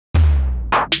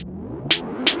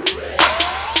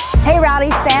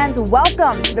Rowdies fans,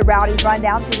 welcome to the Rowdies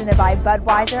Rundown presented by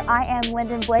Budweiser. I am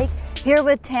Lynden Blake here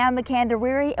with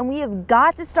Mkandawire, and we have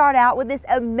got to start out with this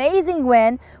amazing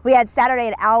win we had Saturday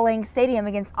at Lynden Stadium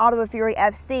against Ottawa Fury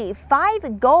FC.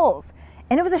 5 goals,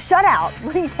 and it was a shutout.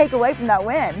 What do you take away from that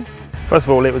win? First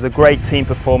of all, it was a great team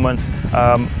performance.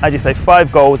 As you say,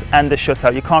 5 goals and a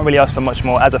shutout. You can't really ask for much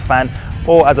more as a fan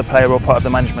or as a player or part of the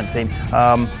management team.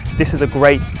 This is a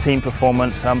great team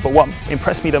performance, but what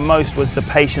impressed me the most was the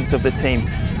patience of the team.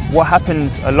 What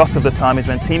happens a lot of the time is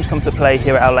when teams come to play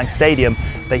here at Lynden Stadium,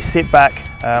 they sit back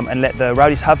and let the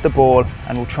Rowdies have the ball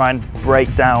and will try and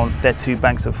break down their 2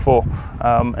 banks of 4.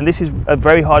 And this is a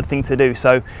very hard thing to do.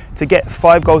 So to get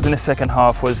 5 goals in the second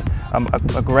half was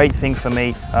a great thing for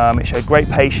me. It showed great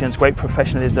patience, great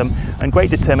professionalism and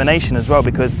great determination as well,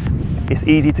 because it's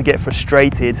easy to get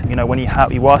frustrated, you know, when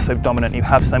you are so dominant, you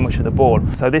have so much of the ball.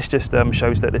 So this just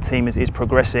shows that the team is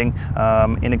progressing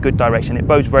in a good direction. It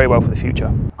bodes very well for the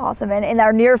future. Awesome, and in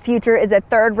our near future is a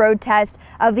 3rd road test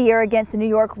of the year against the New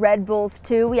York Red Bulls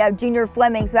II. We have Junior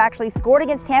Flemings, who actually scored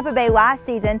against Tampa Bay last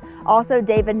season. Also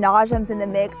David Najam's in the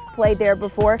mix, played there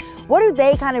before. What do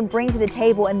they kind of bring to the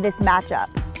table in this matchup?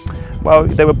 Well,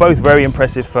 they were both very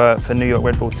impressive for New York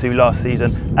Red Bull II last season.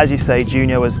 As you say,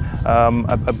 Junior was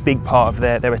a big part of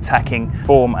their attacking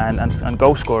form and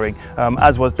goal scoring,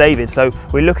 as was David. So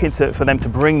we're looking for them to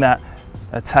bring that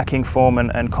attacking form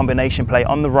and combination play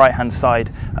on the right hand side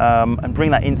and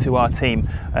bring that into our team.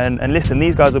 And listen,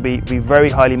 these guys will be very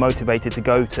highly motivated to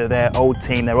go to their old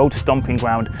team, their old stomping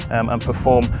ground, and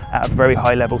perform at a very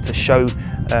high level to show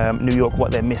New York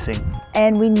what they're missing.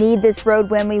 And we need this road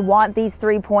win. We want these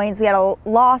 3 points. We had a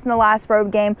loss in the last road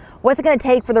game. What's it going to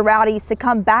take for the Rowdies to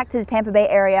come back to the Tampa Bay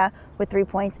area with 3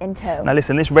 points in tow? Now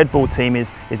listen, this Red Bull team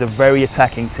is a very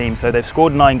attacking team. So they've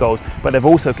scored 9 goals, but they've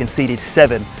also conceded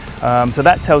 7. So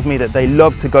that tells me that they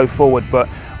love to go forward, but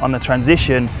on the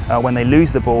transition, when they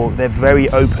lose the ball, they're very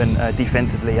open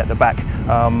defensively at the back.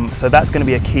 So that's going to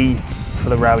be a key for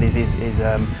the Rowdies, is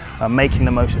making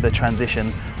the most of the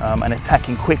transitions and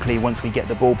attacking quickly once we get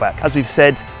the ball back. As we've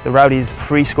said, the Rowdies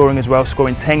free scoring as well,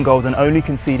 scoring 10 goals and only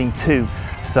conceding 2.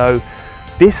 So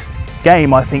this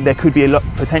game, I think there could be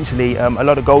potentially a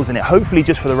lot of goals in it, hopefully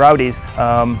just for the Rowdies,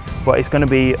 but it's going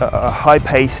to be a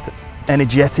high-paced,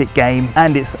 energetic game,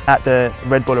 and it's at the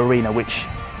Red Bull Arena, which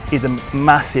is a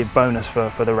massive bonus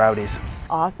for the Rowdies.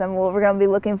 Awesome. Well, we're going to be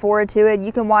looking forward to it.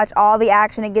 You can watch all the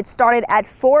action. It gets started at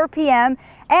 4 p.m.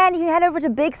 and you can head over to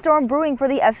Big Storm Brewing for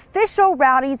the official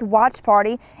Rowdies watch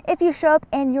party. If you show up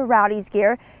in your Rowdies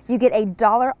gear, you get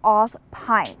 $1 off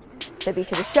pints. So be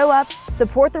sure to show up,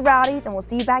 support the Rowdies, and we'll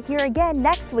see you back here again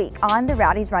next week on the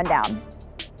Rowdies Rundown.